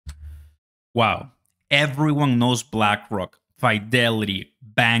Wow. Everyone knows BlackRock, Fidelity,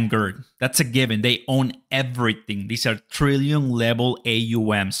 Vanguard. That's a given. They own everything. These are trillion level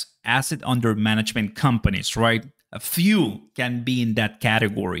AUMs, asset under management companies, right? A few can be in that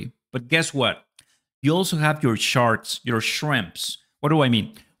category. But guess what? You also have your sharks, your shrimps. What do I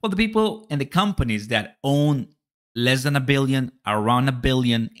mean? Well, the people and the companies that own less than a billion, around a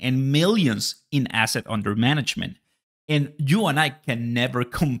billion, and millions in asset under management. And you and I can never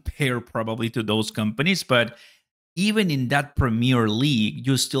compare probably to those companies, but even in that Premier League,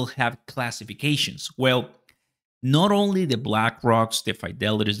 you still have classifications. Well, not only the BlackRocks, the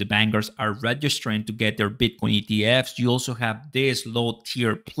Fidelities, the Vanguards are registering to get their Bitcoin ETFs, you also have these low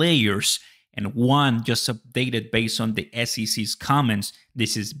tier players. And one just updated based on the SEC's comments.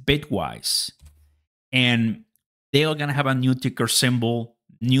 This is Bitwise. And they are going to have a new ticker symbol.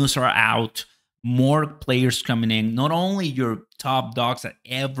 News are out. More players coming in. Not only your top dogs that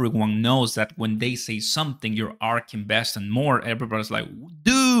everyone knows that when they say something, your ARK Invest and more, everybody's like,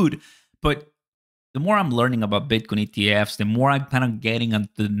 dude. But the more I'm learning about Bitcoin ETFs, the more I'm kind of getting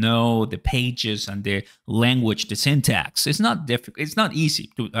to know the pages and the language, the syntax. It's not difficult. It's not easy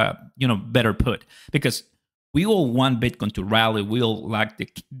to, better put, because we all want Bitcoin to rally. We all like the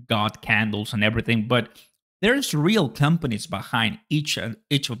God candles and everything, but there's real companies behind each of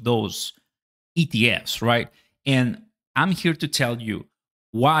those ETFs, right? And I'm here to tell you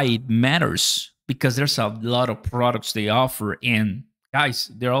why it matters, because there's a lot of products they offer, and guys,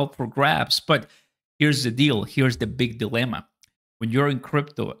 they're all for grabs. But here's the deal. Here's the big dilemma. When you're in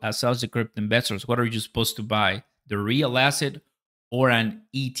crypto, as us, the crypto investors, what are you supposed to buy? The real asset or an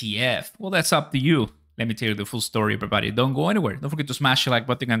ETF? Well, that's up to you. Let me tell you the full story, everybody. Don't go anywhere. Don't forget to smash the like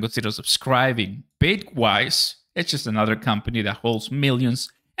button and consider subscribing. Bitwise, it's just another company that holds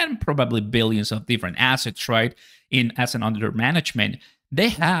millions and probably billions of different assets, right? In asset under management. They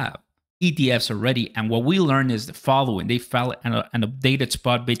have ETFs already. And what we learned is the following. They filed an updated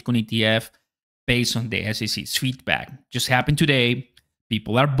spot Bitcoin ETF based on the SEC's feedback. Just happened today.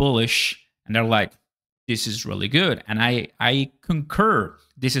 People are bullish and they're like, this is really good. And I concur.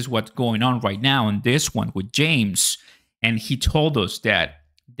 This is what's going on right now in this one with James. And he told us that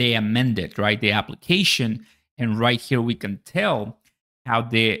they amended, right, the application. And right here we can tell how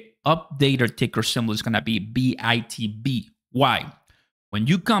the updated ticker symbol is going to be BITB. Why? When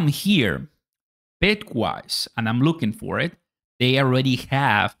you come here, Bitwise, and I'm looking for it, they already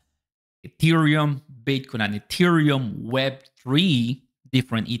have Ethereum, Bitcoin, and Ethereum Web3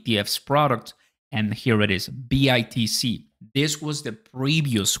 different ETFs products. And here it is, BITC. This was the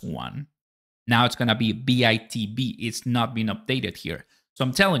previous one. Now it's going to be BITB. It's not been updated here. So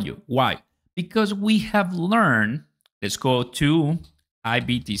I'm telling you why. Because we have learned, let's go to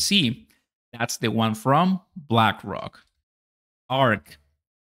IBTC. That's the one from BlackRock. ARK.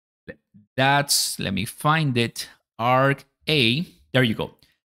 Let me find it. ARK A. There you go.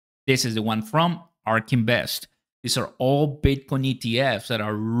 This is the one from ARK Invest. These are all Bitcoin ETFs that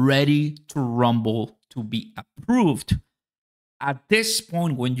are ready to rumble to be approved. At this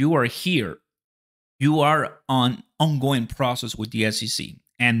point, when you are here, you are on ongoing process with the SEC.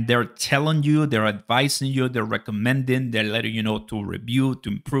 And they're telling you, they're advising you, they're recommending, they're letting you know to review, to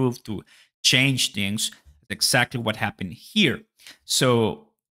improve, to change things. That's exactly what happened here. So,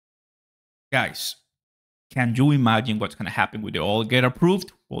 guys, can you imagine what's going to happen when they all get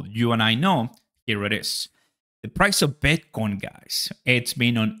approved? Well, you and I know. Here it is. The price of Bitcoin, guys, it's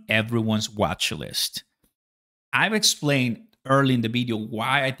been on everyone's watch list. I've explained early in the video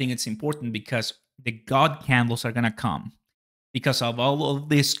why I think it's important, because the God candles are going to come because of all of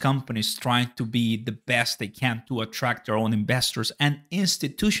these companies trying to be the best they can to attract their own investors and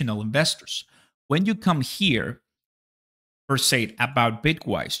institutional investors. When you come here, per se, about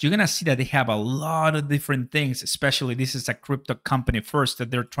Bitwise, you're going to see that they have a lot of different things, especially this is a crypto company first, that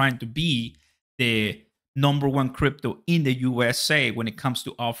they're trying to be the number one crypto in the USA when it comes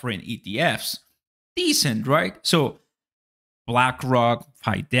to offering ETFs. Decent, right? So BlackRock,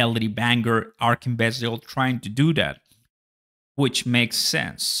 Fidelity, Vanguard, ARK Invest, they're all trying to do that, which makes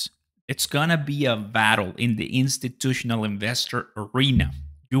sense. It's going to be a battle in the institutional investor arena.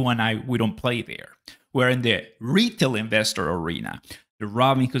 You and I, we don't play there. We're in the retail investor arena. The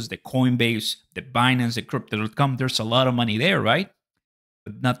Robinhoods, the Coinbase, the Binance, the Crypto.com, there's a lot of money there, right?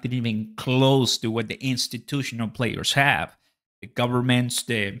 But nothing even close to what the institutional players have. The governments,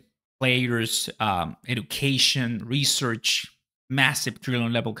 the players, education, research, massive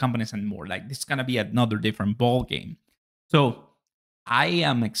trillion level companies and more. Like, this is going to be another different ball game. So I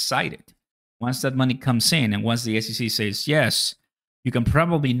am excited. Once that money comes in and once the SEC says yes, You can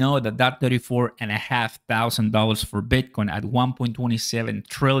probably know that $34,500 for Bitcoin at 1.27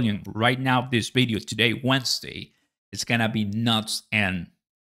 trillion right now, this video today, Wednesday, it's going to be nuts and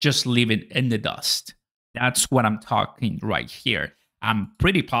just leave it in the dust. That's what I'm talking right here. I'm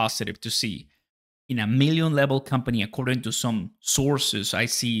pretty positive to see in a million level company, according to some sources, I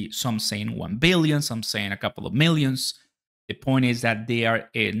see some saying 1 billion, some saying a couple of millions. The point is that they are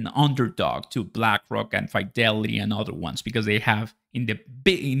an underdog to BlackRock and Fidelity and other ones because they have in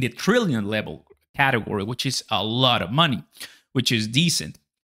the trillion level category, which is a lot of money, which is decent.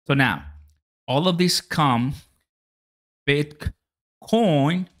 So now, all of this come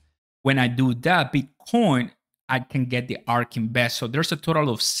Bitcoin. When I do that, Bitcoin, I can get the ARK Invest. So there's a total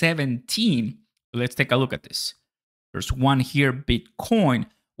of 17. Let's take a look at this. There's one here, Bitcoin.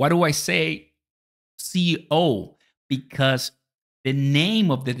 Why do I say CO? Because the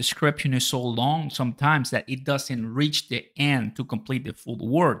name of the description is so long sometimes that it doesn't reach the end to complete the full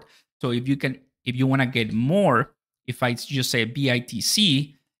word. So if you want to get more, if I just say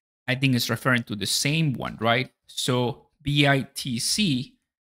BITC, I think it's referring to the same one, right? So BITC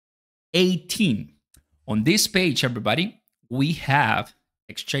 18. On this page, everybody, we have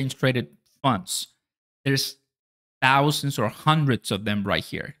exchange traded funds. There's thousands or hundreds of them right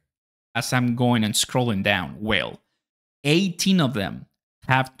here as I'm going and scrolling down. Well, 18 of them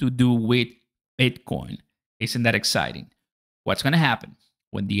have to do with Bitcoin. Isn't that exciting? What's going to happen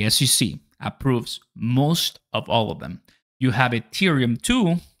when the SEC approves most of all of them? You have Ethereum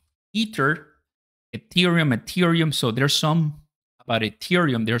too, Ethereum. So there's some about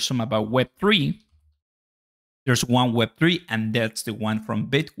Ethereum. There's some about Web3. There's one Web3, and that's the one from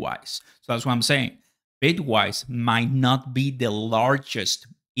Bitwise. So that's what I'm saying. Bitwise might not be the largest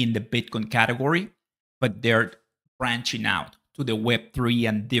in the Bitcoin category, but they're branching out to the Web3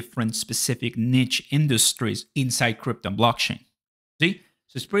 and different specific niche industries inside crypto and blockchain. See?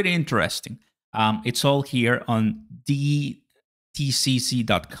 So it's pretty interesting. It's all here on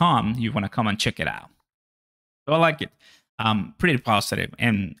dtcc.com. You want to come and check it out. So I like it. Pretty positive,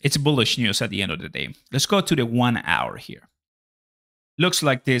 and it's bullish news at the end of the day. Let's go to the 1 hour here. Looks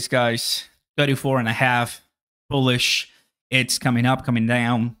like this, guys. 34.5 bullish. It's coming up, coming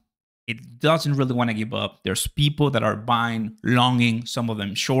down. It doesn't really want to give up. There's people that are buying, longing, some of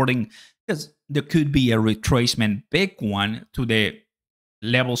them shorting, because there could be a retracement, big one, to the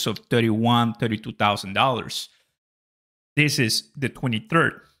levels of $31,000, $32,000. This is the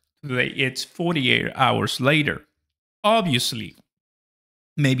 23rd. Today, it's 48 hours later. Obviously,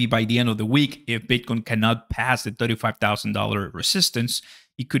 maybe by the end of the week, if Bitcoin cannot pass the $35,000 resistance,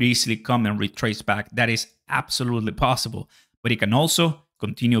 it could easily come and retrace back. That is absolutely possible. But it can also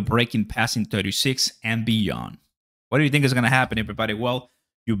continue breaking, passing 36 and beyond. What do you think is going to happen, everybody? Well,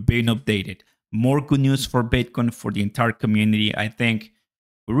 you've been updated. More good news for Bitcoin, for the entire community. I think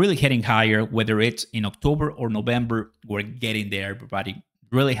we're really heading higher, whether it's in October or November. We're getting there, everybody.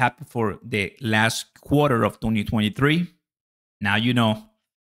 Really happy for the last quarter of 2023. Now you know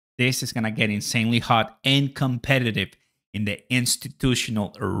this is going to get insanely hot and competitive in the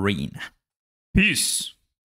institutional arena. Peace.